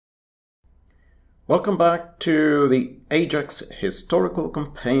Welcome back to the Ajax historical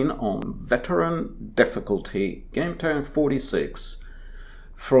campaign on veteran difficulty, game turn 46.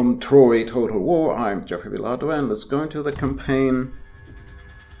 From Troy Total War, I'm Geoffrey and let's go into the campaign.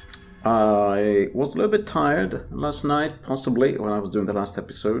 I was a little bit tired last night, possibly, when I was doing the last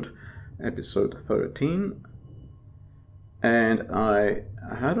episode, episode 13. And I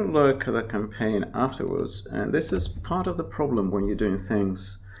had a look at the campaign afterwards, and this is part of the problem when you're doing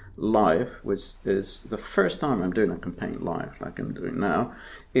things live, which is the first time I'm doing a campaign live like I'm doing now.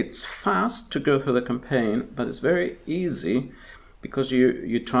 It's fast to go through the campaign, but it's very easy because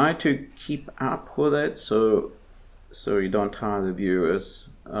you try to keep up with it so you don't tire the viewers.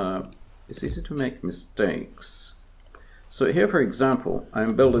 It's easy to make mistakes. So here, for example,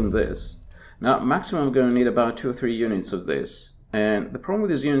 I'm building this. Now, maximum I'm going to need about 2 or 3 units of this. And the problem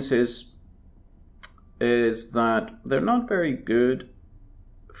with these units is that they're not very good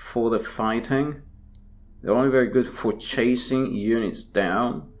for the fighting. They're only very good for chasing units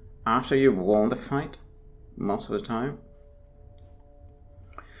down after you've won the fight, most of the time.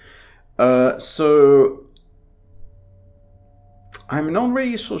 So I'm not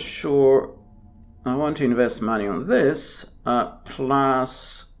really so sure I want to invest money on this,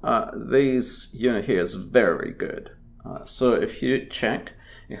 plus this unit here is very good. So if you check,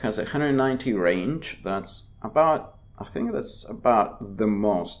 it has a 190 range. That's about, I think that's about the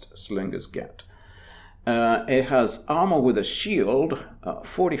most slingers get. It has armor with a shield,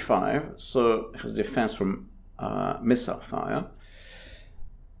 45, so it has defense from missile fire.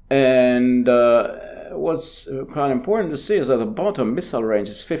 And what's quite important to see is that the bottom missile range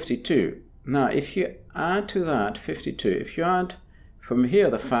is 52. Now, if you add to that 52, if you add from here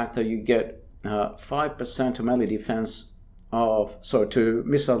the fact that you get 5% to melee defense to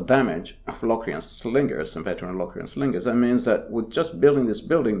missile damage of Locrian slingers and veteran Locrian slingers, that means that with just building this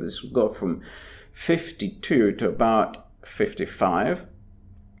building, this will go from 52 to about 55.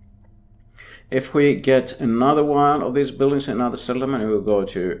 If we get another one of these buildings, another settlement, it will go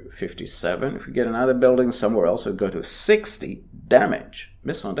to 57. If we get another building somewhere else, it will go to 60 damage,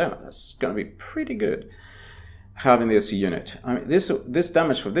 missile damage. That's going to be pretty good having this unit. I mean, this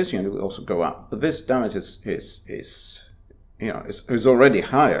damage for this unit will also go up, but this damage is already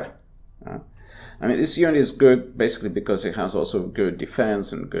higher. I mean, this unit is good basically because it has also good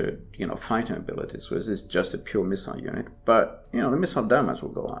defense and good, fighting abilities. So this is just a pure missile unit, but the missile damage will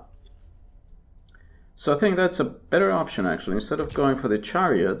go up. So I think that's a better option actually, instead of going for the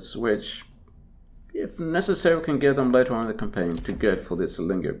chariots, which, if necessary, we can get them later on in the campaign to get for this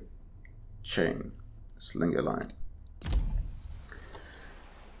slinger chain, slinger line.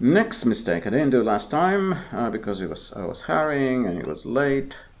 Next mistake I didn't do last time because I was hurrying and it was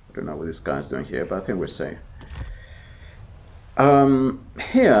late. I don't know what this guy's doing here, but I think we're safe.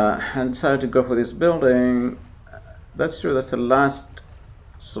 Here I decided to go for this building. That's true, that's the last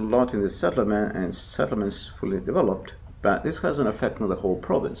slot in the settlement, and settlement is fully developed, but this has an effect on the whole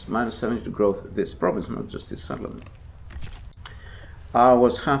province. Minus 70 to growth of this province, not just this settlement. I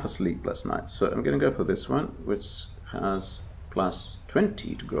was half asleep last night, so I'm going to go for this one, which has plus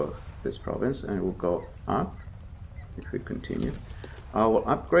 20 to growth this province, and it will go up if we continue. I will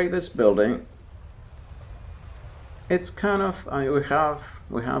upgrade this building. It's kind of, we have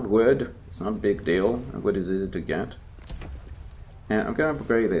wood, it's not a big deal, and wood is easy to get. And I'm going to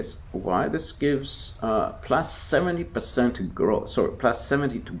upgrade this. Why? This gives plus 70% to growth, sorry, plus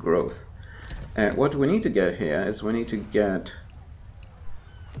 70 to growth. And what we need to get here is we need to get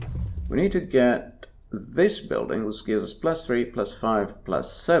this building, which gives us plus 3, plus 5,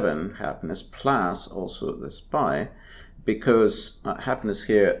 plus 7 happiness, plus also the spy, because happiness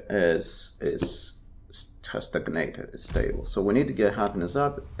here has stagnated, it's stable. So we need to get happiness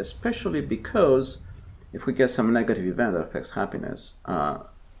up, especially because if we get some negative event that affects happiness,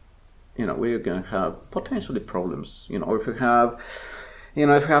 we're going to have potentially problems. Or if we have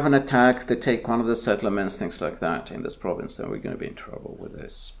an attack, they take one of the settlements, things like that in this province, then we're going to be in trouble with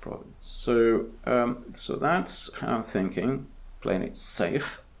this province. So, so that's how I'm thinking, playing it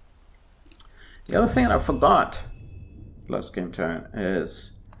safe. The other thing I forgot last game turn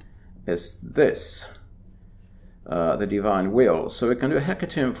is this. The divine will. So we can do a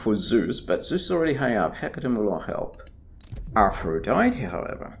hecatomb for Zeus, but Zeus is already high up. Hecatomb will not help. Aphrodite,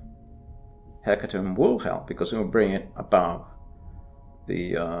 however, hecatomb will help because it will bring it above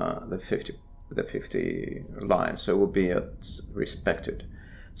the 50 line, so it will be respected.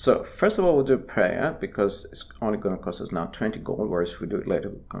 So first of all, we'll do prayer because it's only going to cost us now 20 gold, whereas if we do it later,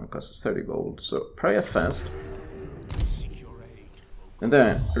 it's going to cost us 30 gold. So prayer first. And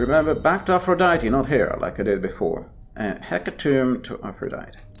then, remember, back to Aphrodite, not here, like I did before. And hecatomb to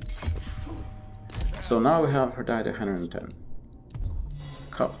Aphrodite. So now we have Aphrodite 110.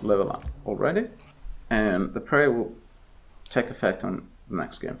 Level up already. And the prayer will take effect on the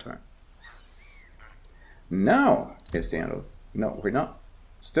next game turn. Now is the end of... No, we're not.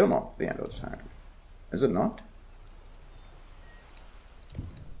 Still not the end of the turn. Is it not?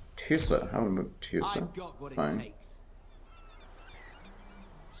 Tusa. How about Tusa? Fine.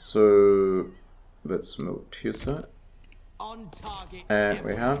 So let's move Tusa. And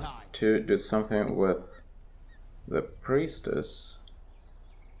we have to do something with the priestess.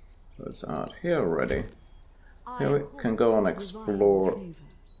 That's out here already. So we can go and explore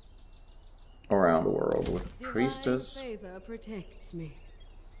around the world with priestess.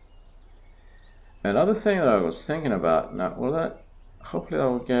 Another thing that I was thinking about now, hopefully that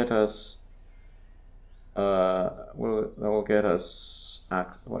will get us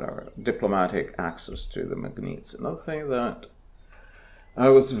diplomatic access to the Magnetes. Another thing that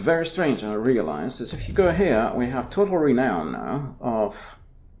was very strange and I realized is if you go here, we have total renown now of...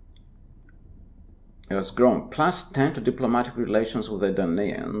 It has grown +10 to diplomatic relations with the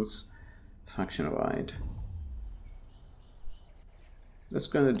Danneans, faction-wide. Let's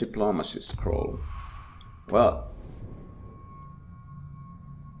go to the diplomacy scroll. Well,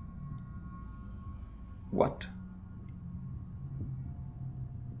 what?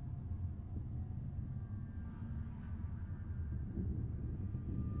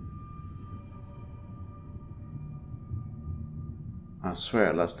 I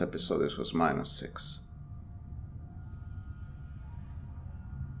swear last episode this was -6.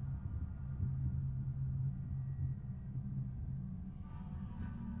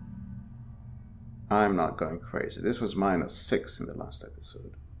 I'm not going crazy. This was -6 in the last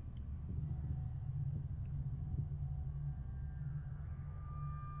episode.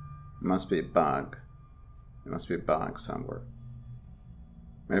 Must be a bug. It must be a bug somewhere.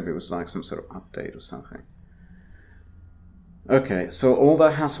 Maybe it was like some sort of update or something. Okay, so all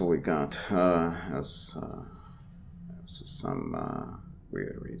that hassle we got was some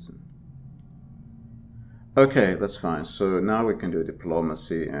weird reason. Okay, that's fine. So now we can do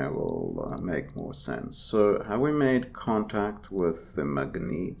diplomacy and it will make more sense. So have we made contact with the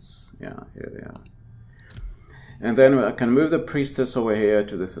Magnetes? Yeah, here they are. And then I can move the priestess over here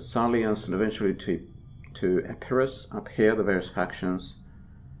to the Thessalians and eventually to Epirus up here, the various factions,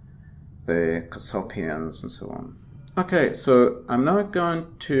 the Cassopians and so on. Okay, so I'm not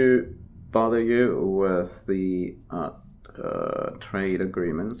going to bother you with the trade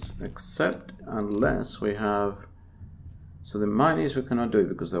agreements, except unless we have... So the Minis we cannot do it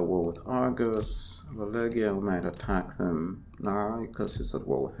because they're at war with Argos. Valegia, we might attack them. Naricus is at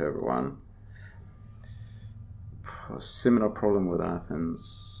war with everyone. Similar problem with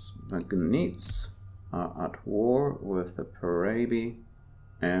Athens. Magnetes are at war with the Parabi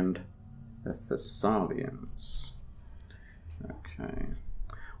and the Thessalians. Okay,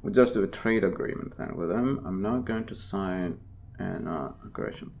 we'll just do a trade agreement then with them. I'm not going to sign an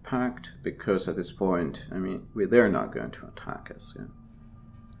aggression pact because at this point, I mean, they're not going to attack us. Yeah?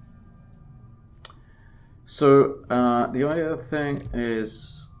 So the only other thing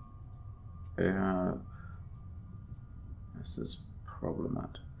is, this is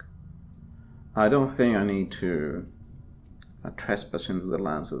problematic. I don't think I need to trespass into the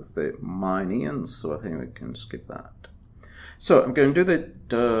lands of the Mineans, so I think we can skip that. So I'm going to do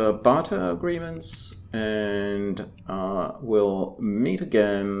the barter agreements, and we'll meet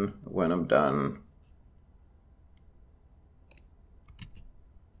again when I'm done.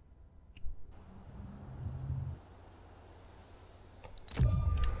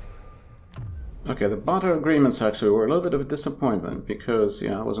 Okay, the barter agreements actually were a little bit of a disappointment because,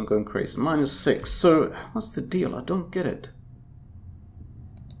 yeah, I wasn't going crazy. -6. So what's the deal? I don't get it.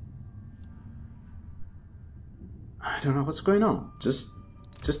 I don't know what's going on. Just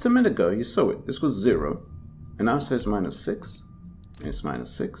a minute ago, you saw it. This was 0. And now it says -6. And it's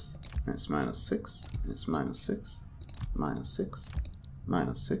 -6. And it's -6. And it's -6. -6.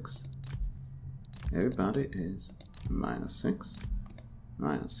 -6. Everybody is -6.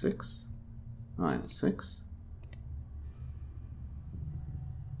 -6. -6.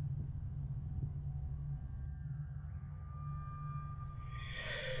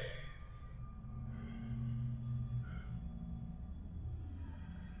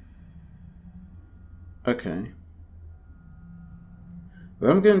 Okay. What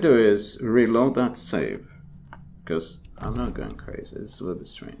I'm going to do is reload that save, because I'm not going crazy. This is a little bit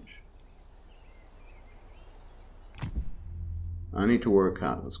strange. I need to work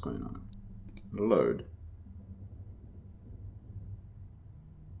out what's going on. Load.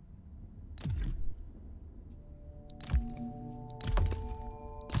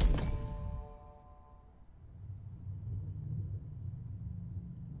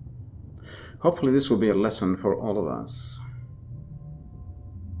 Hopefully this will be a lesson for all of us.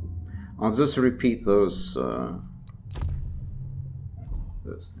 I'll just repeat those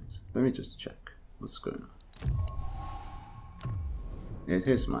things. Let me just check what's going on. It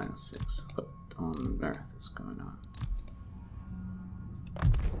is -6. What on earth is going on?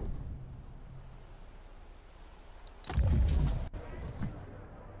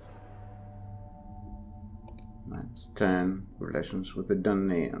 -10, relations with the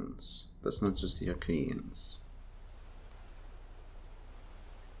Danneans. That's not just the Achaeans.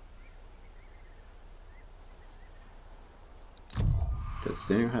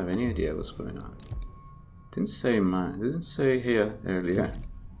 Does anyone have any idea what's going on? Didn't say here earlier.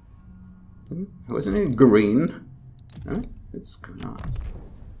 Wasn't it green? Huh? What's going on?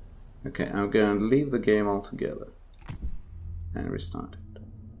 Okay, I'm going to leave the game altogether and restart it.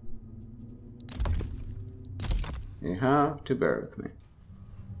 You have to bear with me.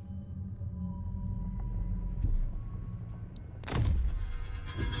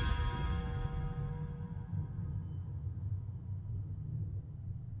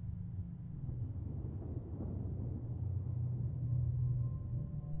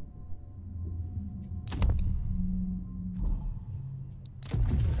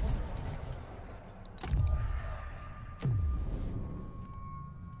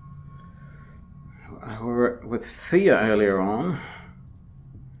 We were with Thea earlier on,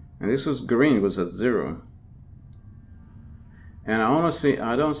 and this was green, it was at 0. And honestly,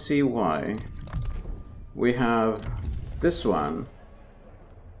 I don't see why we have this one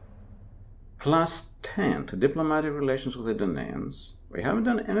 +10 to diplomatic relations with the Danneans. We haven't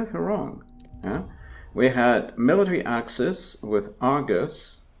done anything wrong. Yeah? We had military access with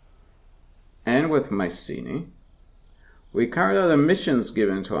Argus and with Mycenae. We carried out the missions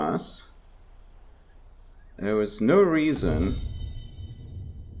given to us. There was no reason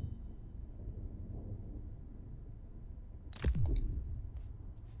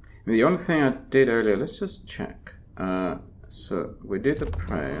the only thing I did earlier, let's just check. So we did the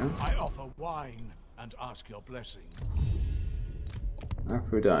prayer. I offer wine and ask your blessing.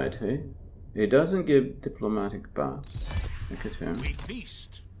 Aphrodite. It doesn't give diplomatic buffs. Look at him. We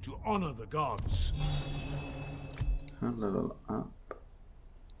feast to honor the gods. A level up.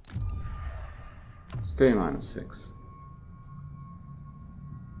 Stay -6.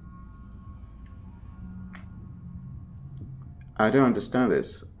 I don't understand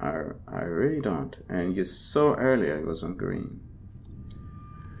this. I really don't. And you saw earlier it was on green.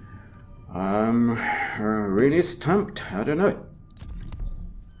 I'm really stumped. I don't know.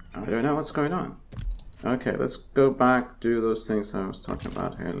 I don't know what's going on. Okay, let's go back, do those things I was talking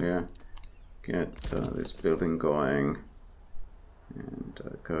about earlier. Get this building going. And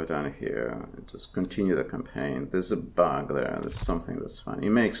go down here and just continue the campaign. There's a bug there. There's something that's funny.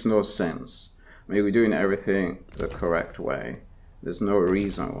 It makes no sense. I mean, we're doing everything the correct way. There's no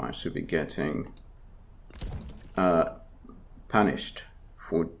reason why I should be getting punished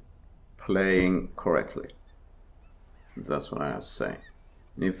for playing correctly. That's what I have to say.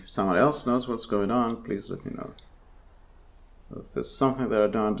 And if someone else knows what's going on, please let me know. If there's something that I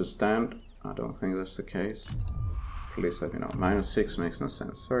don't understand, I don't think that's the case. Please let me know. -6 makes no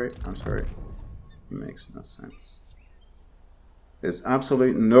sense. Sorry, I'm sorry. It makes no sense. There's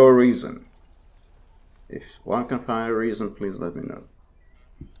absolutely no reason. If one can find a reason, please let me know.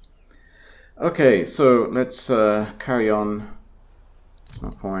 Okay, so let's carry on. There's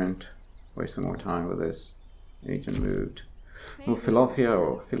no point wasting more time with this. Agent moved. Move Philothea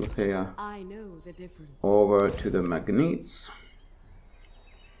or Philothea over to the Magnetes.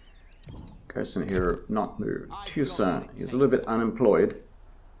 Garrison here not moved. Tucson, he's a little bit unemployed.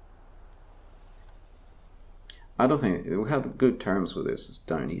 I don't think we have good terms with this. It's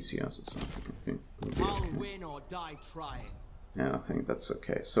Dionysius or something. I think it'll be okay. Win or die trying. Yeah, I think that's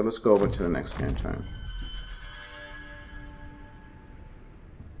okay. So let's go over to the next game turn.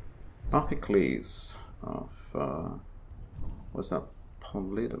 Paphocles of what's that?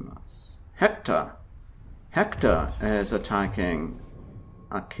 Polydamas. Hector. Hector is attacking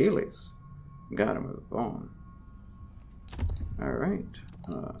Achilles. Gotta move on. Alright.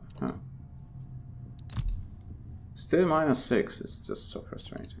 Still -6. It's just so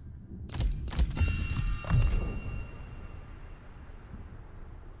frustrating.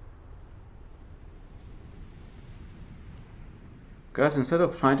 Guys, instead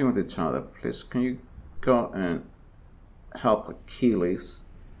of fighting with each other, please can you go and help Achilles?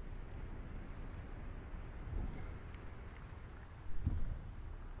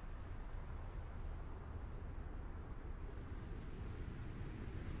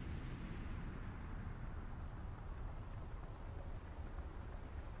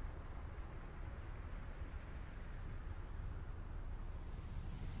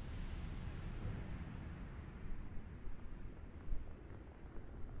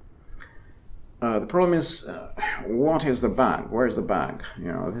 The problem is, what is the bag? Where is the bag?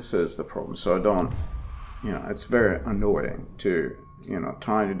 You know, this is the problem. So I don't, you know, it's very annoying to, you know,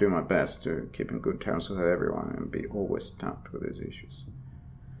 try to do my best to keep in good terms with everyone and be always tapped with these issues.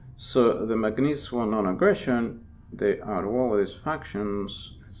 So the Magnus won non-aggression. They are at war with these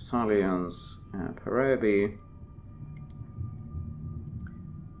factions, Thessalians and Perebi.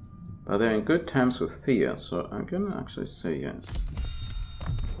 But they're in good terms with Thea, so I'm gonna actually say yes.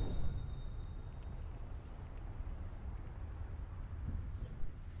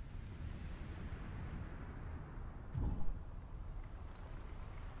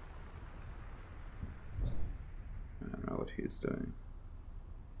 I don't know what he's doing.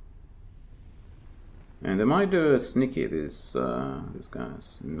 And they might do a sneaky, these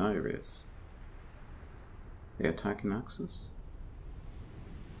guys, Nereus. They attack in Axis.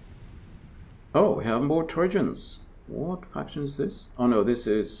 Oh, we have more Trojans. What faction is this? Oh no, this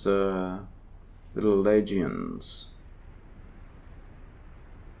is little legions.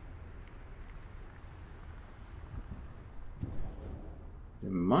 They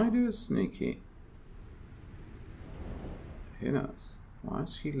might do a sneaky. Who knows? Why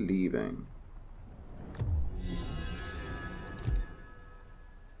is he leaving?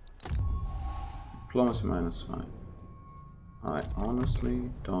 Diplomacy -5. I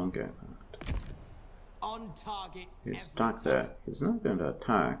honestly don't get that. On target. He's stuck there. He's not going to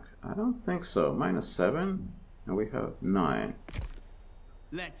attack. I don't think so. -7, and we have 9.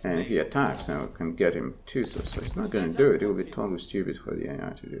 And if he attacks, then we can get him 2. So he's not going to do it. It would be totally stupid for the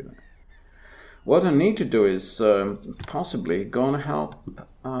AI to do that. What I need to do is possibly going to help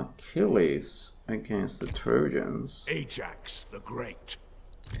Achilles against the Trojans. Ajax the Great.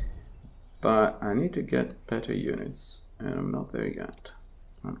 But I need to get better units, and I'm not there yet,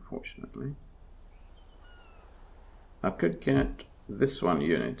 unfortunately. I could get this one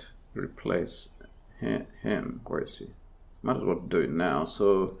unit, replace him. Where is he? Might as well do it now,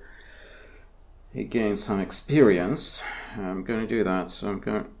 so he gains some experience. I'm going to do that, so I'm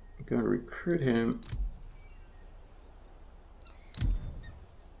going to recruit him.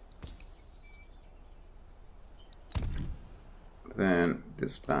 Then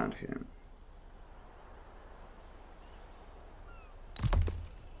disband him.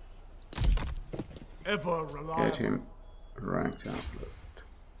 Ever reliable. Get him ranked outlooked.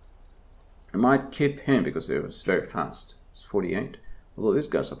 I might keep him because it's very fast. It's 48. Although these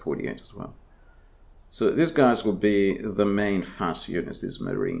guys are 48 as well. So these guys will be the main fast units, these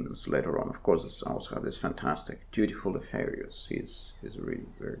Marines, later on. Of course, I also have this fantastic, dutiful Nefarious. He's really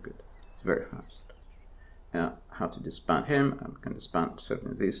very good. He's very fast. Now, how to disband him? I'm going to disband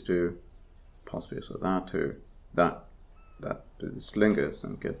certainly these two, possibly so that too. That do the slingers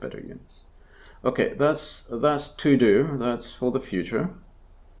and get better units. Okay, that's to do. That's for the future.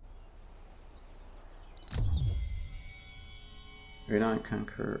 Renine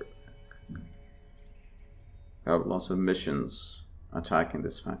Conquer. I have lots of missions attacking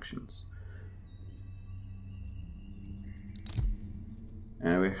these factions.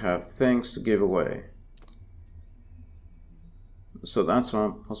 And we have things to give away. So that's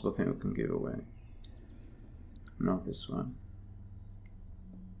one possible thing we can give away. Not this one.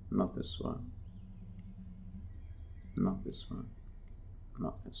 Not this one. Not this one.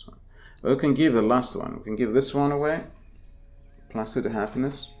 Not this one. But we can give the last one. We can give this one away. Plus 2 to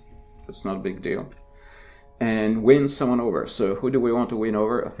happiness. That's not a big deal. And win someone over. So who do we want to win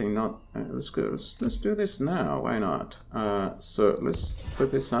over? I think not. Let's go. Let's do this now. Why not? So let's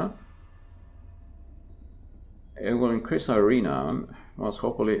put this up. It will increase our renown. Whilst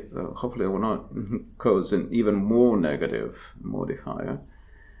hopefully it will not cause an even more negative modifier.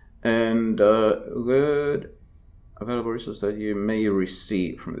 And good available resources that you may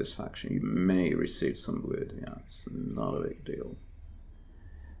receive from this faction. You may receive some wood. Yeah, it's not a big deal.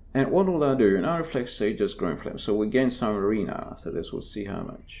 And what will that do? Now reflects Sage's growing flame. So we gain some arena after this. We'll see how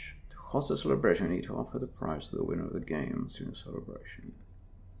much. To host a celebration, you need to offer the prize to the winner of the game during celebration.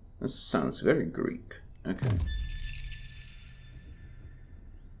 This sounds very Greek. Okay.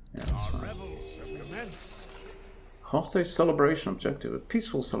 Yeah, that's fine. Host a celebration objective. A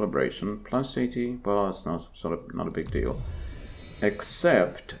peaceful celebration. Plus 80. Well, it's not a big deal.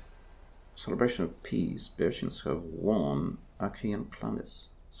 Except celebration of peace. Beotians have won Achaean planets.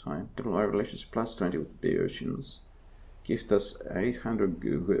 That's fine. Double our relations plus 20 with Beotians. Gift us 800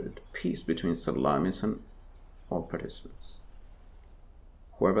 good. Peace between Salamis and all participants.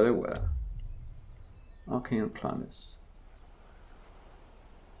 Whoever they were. Achaean planets.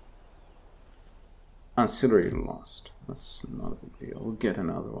 Ancillary lost. That's not a big deal. We'll get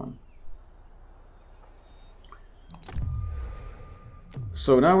another one.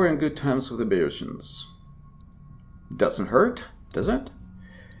 So now we're in good terms with the Boeotians. Doesn't hurt, does it?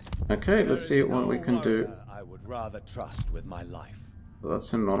 Okay, let's see what we can do. I would rather trust with my life. Well,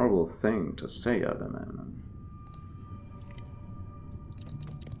 that's an honorable thing to say, Agamemnon.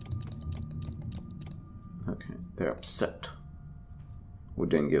 Okay, they're upset. We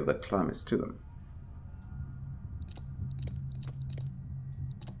didn't give the climates to them.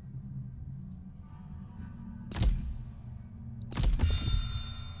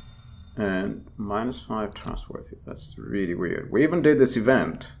 And -5 trustworthy. That's really weird. We even did this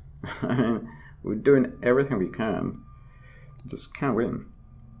event. I mean, we're doing everything we can. Just can't win.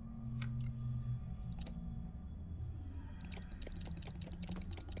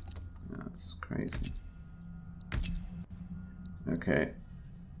 That's crazy. Okay.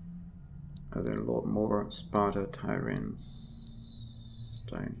 Are there a lot more? Sparta, Tyrants,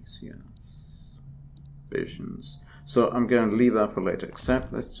 Dionysians, Visions. So I'm going to leave that for later,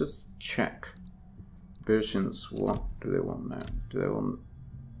 except let's just check. Visions, what do they want now? Do they want...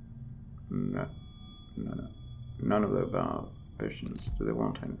 No. None of the above visions. Do they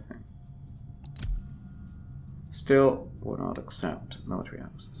want anything? Still will not accept military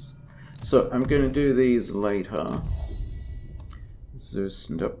access. So I'm going to do these later. Zeus,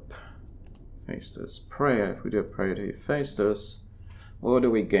 nope. Phaestus, prayer. If we do a prayer to Hephaestus, what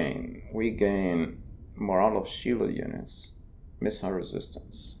do we gain? We gain morale of shielded units, missile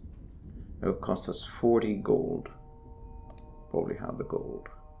resistance. It will cost us 40 gold. Probably have the gold.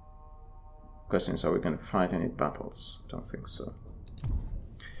 Question is, are we going to fight any battles? Don't think so.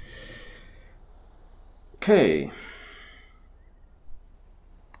 Okay.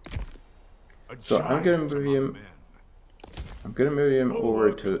 So I'm going to move him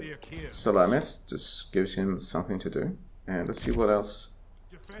over to Salamis. This gives him something to do. And let's see what else.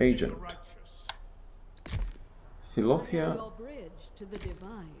 Agent. Philothea.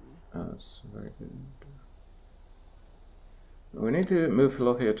 That's very good. We need to move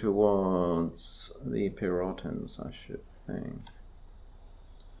Philothea towards the Pirotans, I should think.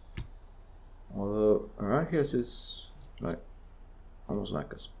 Although around here is like almost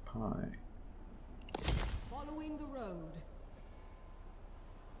like a spy. Following the road.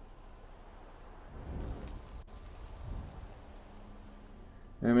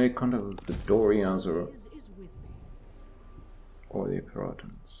 They make contact with the Dorians or the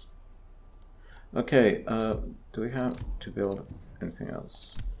Pirotans. Okay, do we have to build anything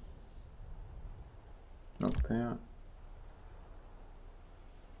else? Not there.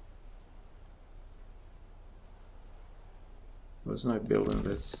 Wasn't I building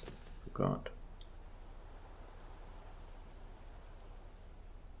this? Forgot.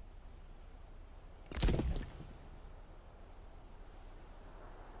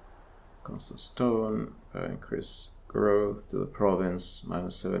 Constant stone, increase growth to the province,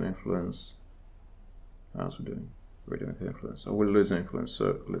 -7 influence. How else we doing? We're doing with influence. Oh, we're losing influence,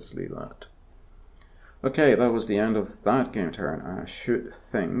 so let's leave that. Okay, that was the end of that game turn. I should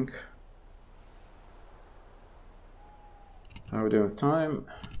think. How are we doing with time?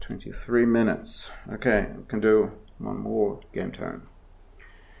 23 minutes. Okay, we can do one more game turn.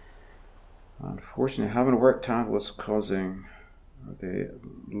 Unfortunately, I haven't worked out what's causing the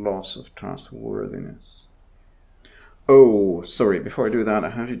loss of trustworthiness. Oh, sorry, before I do that, I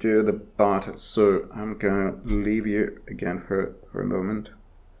have to do the barter, so I'm going to leave you again for a moment.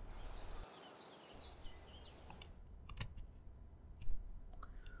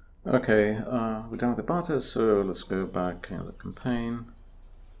 Okay, we're done with the barter, so let's go back in the campaign.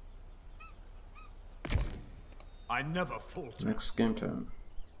 I never falter. Next game turn.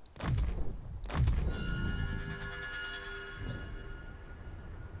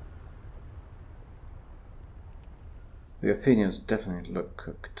 The Athenians definitely look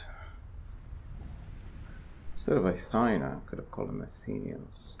cooked. Instead of Athena, I could have called them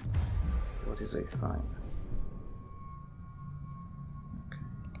Athenians. What is Athena? Okay.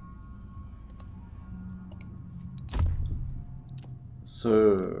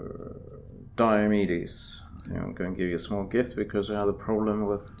 So, Diomedes. I think I'm going to give you a small gift because we have a problem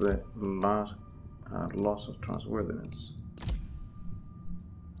with the loss of trustworthiness.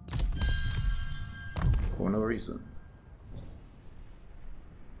 For no reason.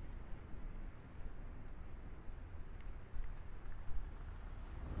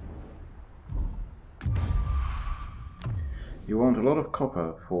 You want a lot of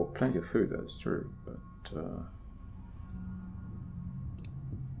copper for plenty of food, that's true, but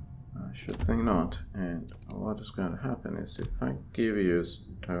I should think not. And what is going to happen is if I give you a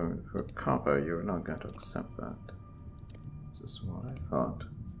stone for copper, you're not going to accept that. That's just what I thought.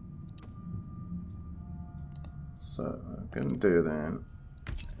 So I'm going to do then,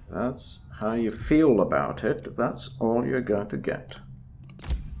 that's how you feel about it, that's all you're going to get.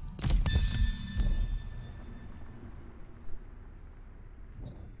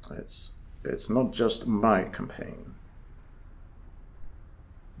 It's not just my campaign.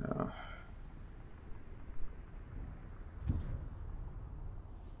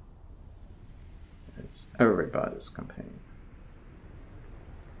 It's everybody's campaign.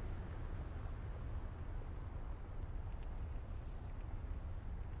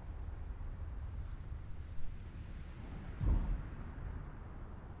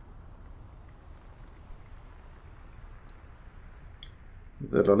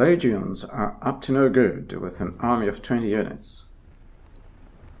 The legions are up to no good with an army of 20 units.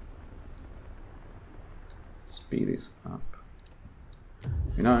 Speed is up.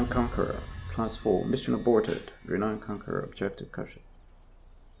 Renowned Conqueror, class 4, mission aborted. Renowned Conqueror, objective captured.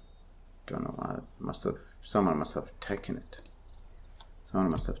 Don't know why. Someone must have taken it.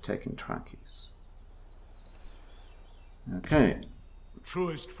 Someone must have taken trackies. Okay.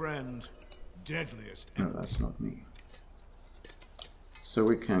 Truest friend, deadliest. No, that's not me. So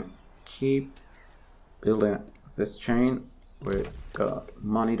we can keep building this chain. We've got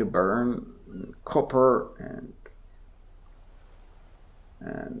money to burn, copper,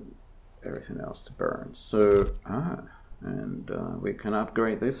 and everything else to burn. So, we can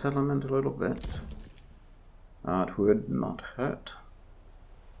upgrade this element a little bit. That would not hurt.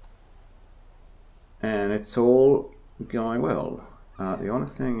 And it's all going well. The only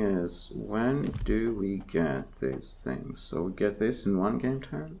thing is, when do we get these things? So we get this in one game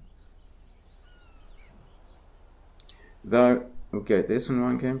turn. Though we get this in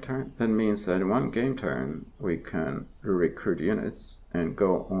one game turn, that means that in one game turn we can recruit units and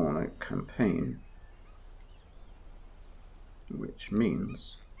go on a campaign. Which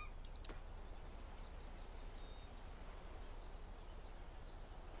means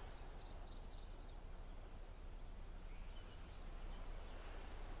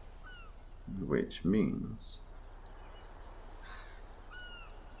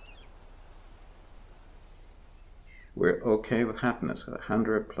we're okay with happiness,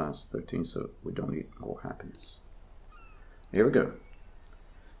 100 plus 13, so we don't need more happiness. Here we go.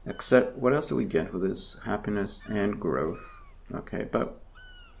 Except, what else do we get with this happiness and growth? Okay, but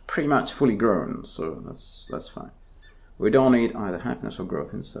pretty much fully grown, so that's fine. We don't need either happiness or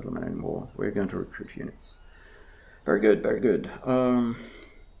growth in the settlement anymore. We're going to recruit units. Very good, very good.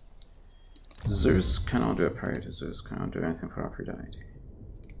 Zeus cannot do a prayer to Zeus, cannot do anything for Aphrodite.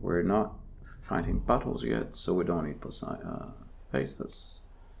 We're not fighting battles yet, so we don't need bases.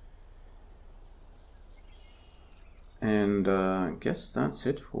 And I guess that's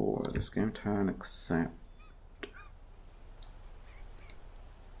it for this game turn, except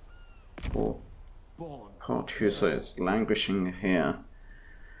for Portusa is languishing here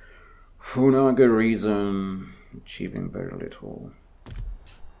for no good reason, achieving very little.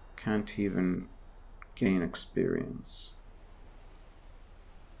 Can't even gain experience.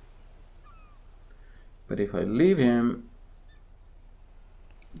 But if I leave him,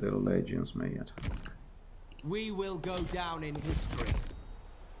 the legions may attack. We will go down in history.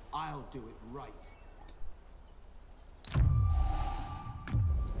 I'll do it right.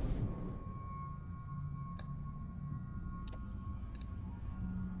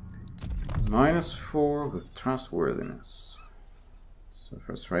 -4 with trustworthiness. So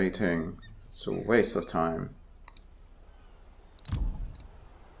frustrating. It's a waste of time.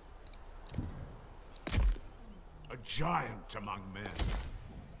 A giant among men.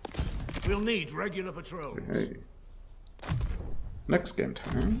 We'll need regular patrols. Okay. Next game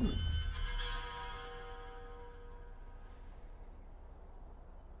turn.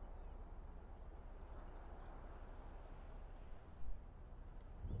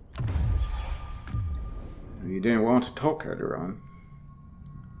 You didn't want to talk earlier on.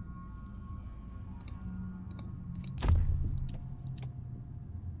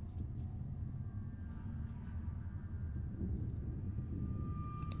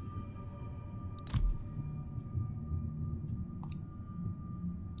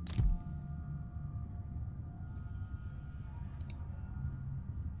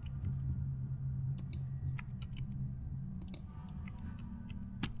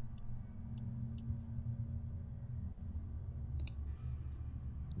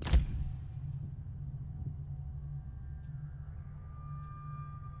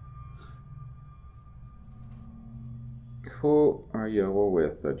 Who are you at war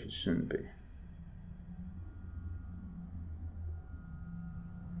with that you shouldn't be?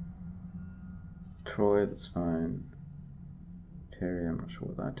 Troy, that's fine. Terry, I'm not sure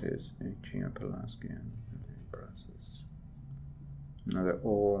what that is. Aegean, Pelasgian, Libra. sacrifices. Now they're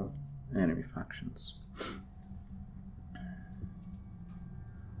all enemy factions.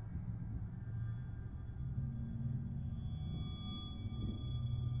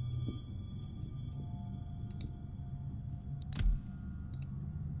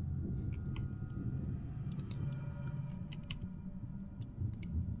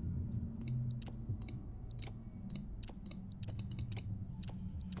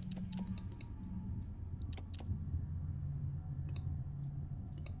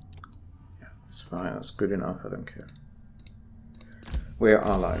 Fine, that's good enough, I don't care. We're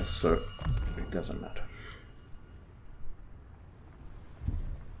allies, so it doesn't matter.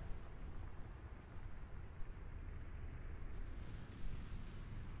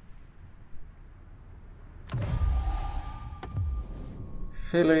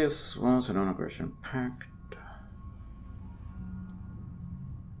 Phyllis wants a non-aggression pact.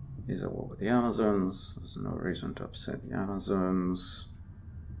 He's at war with the Amazons. There's no reason to upset the Amazons.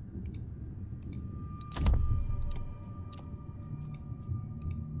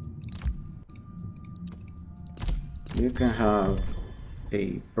 You can have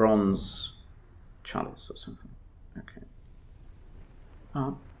a bronze chalice or something. Okay.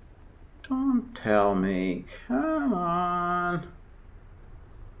 Oh, don't tell me. Come on.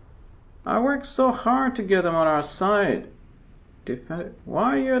 I worked so hard to get them on our side. Defend.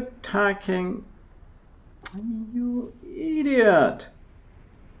 Why are you attacking? You idiot.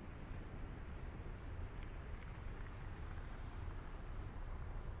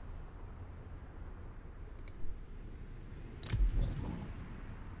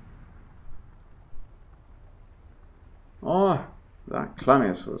 Oh, that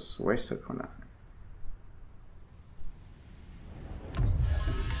Clamius was wasted for nothing.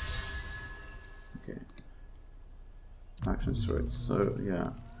 Okay. Action swords. So,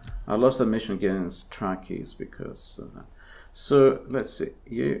 yeah. I lost the mission against Trackies because of that. So, let's see.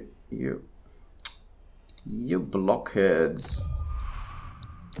 You blockheads.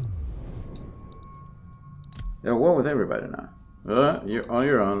 They're at war with everybody now. You're on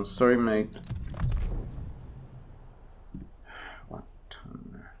your own. Sorry, mate.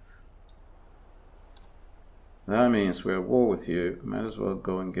 That means we're at war with you. Might as well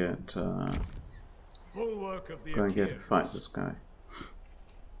go and get a fight this guy.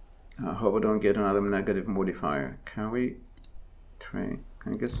 I hope I don't get another negative modifier. Can we train?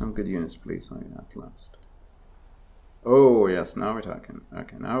 Can I get some good units, please? At last. Oh yes, now we're talking.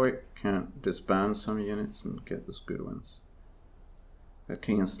 Okay, now we can disband some units and get those good ones. The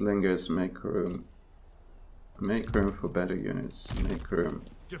King and Slingers make room. Make room for better units. Make room.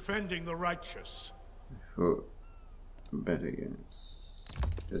 Defending the righteous. For better units.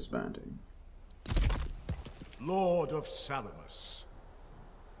 Disbanding. Lord of Salamis.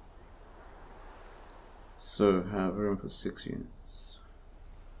 So have room for 6 units.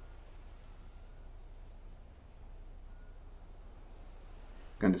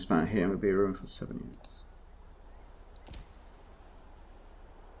 Can disband here, will be room for 7 units.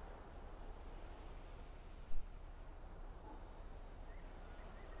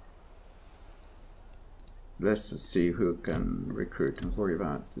 Let's just see who can recruit and worry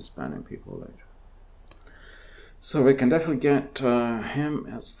about disbanding people later. So we can definitely get him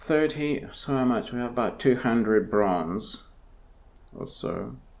as 30. So how much? We have about 200 bronze or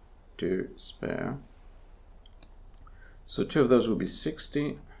so to spare. So 2 of those will be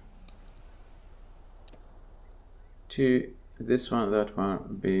 60. 2, this one, that one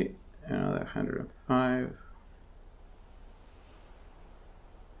will be another 105.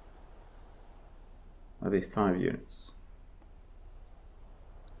 That'll be 5 units.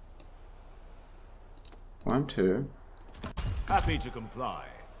 1, 2. Happy to comply.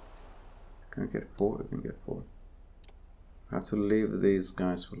 Can I get 4? We can get 4. I have to leave these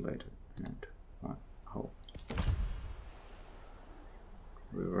guys for later. And 1. Oh.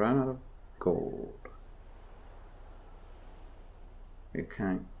 We ran out of gold. We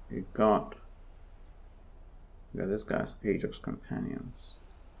got this guy's Ajax companions.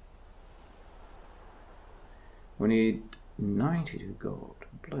 We need 92 gold.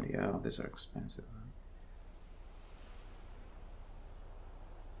 Bloody hell, these are expensive.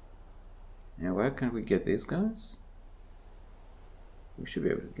 And where can we get these guys? We should be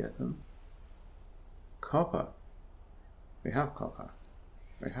able to get them. Copper. We have copper.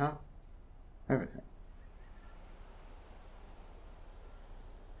 We have everything.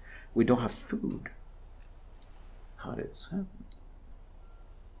 We don't have food. How did this happen?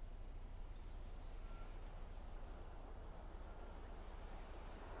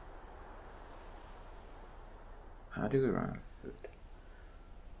 How do we run out of food?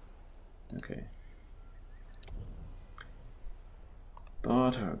 Okay.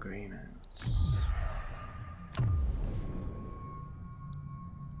 Barter agreements.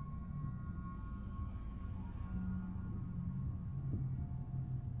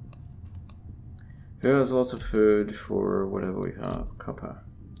 Here's lots of food for whatever we have. Copper.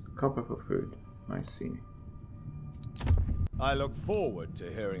 Copper for food. I see. I look forward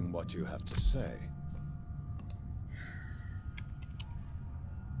to hearing what you have to say.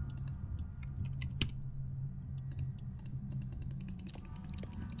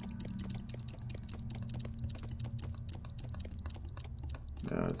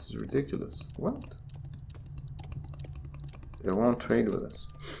 Yeah, this is ridiculous. What? They won't trade with us.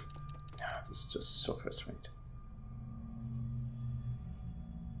 This is just so frustrating.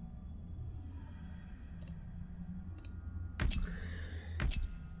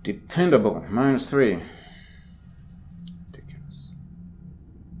 Dependable, -3. Ridiculous.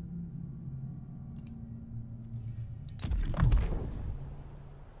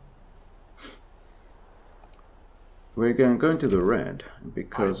 We're going to the red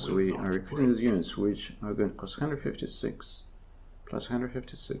because we are recruiting these units which are going to cost 156 plus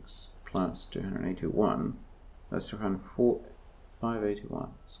 156 plus 281. That's 204,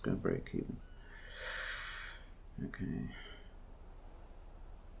 581. It's going to break even. Okay.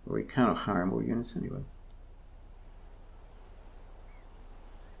 We cannot hire more units anyway.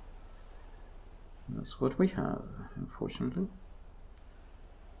 That's what we have, unfortunately.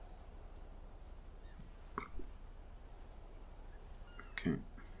 Okay.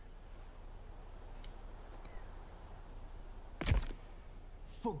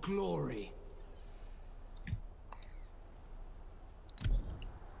 For glory.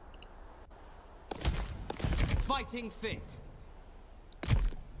 Fighting fit.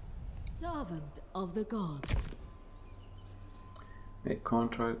 Servant of the gods. Make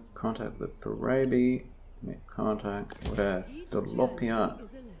contact with Parabi. Make contact with Dolopia.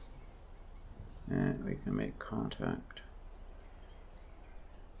 And we can make contact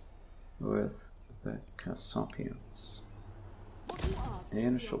with the Casopians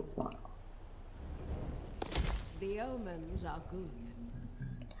in a short while. The omens are good.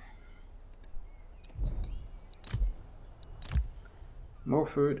 More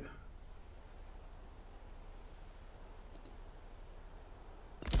food.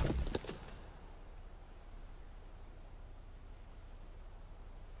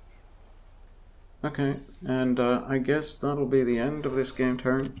 Okay, and I guess that'll be the end of this game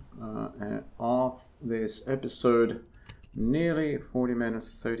turn, of this episode. Nearly 40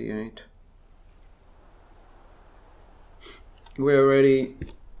 minutes, 38. We're ready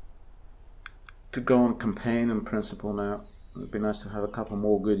to go on campaign in principle now. It would be nice to have a couple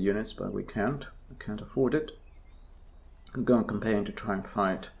more good units, but we can't. We can't afford it. We'll go on campaign to try and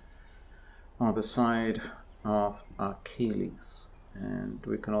fight on the side of Achilles. And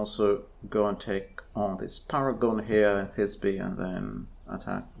we can also go and take on this Paragon here, Thisbe, and then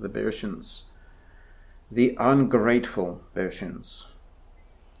attack the Bersians. The ungrateful Bersians.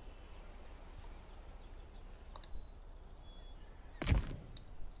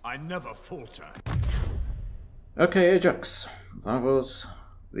 I never falter. Okay, Ajax. That was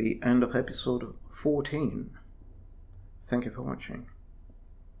the end of episode 14. Thank you for watching.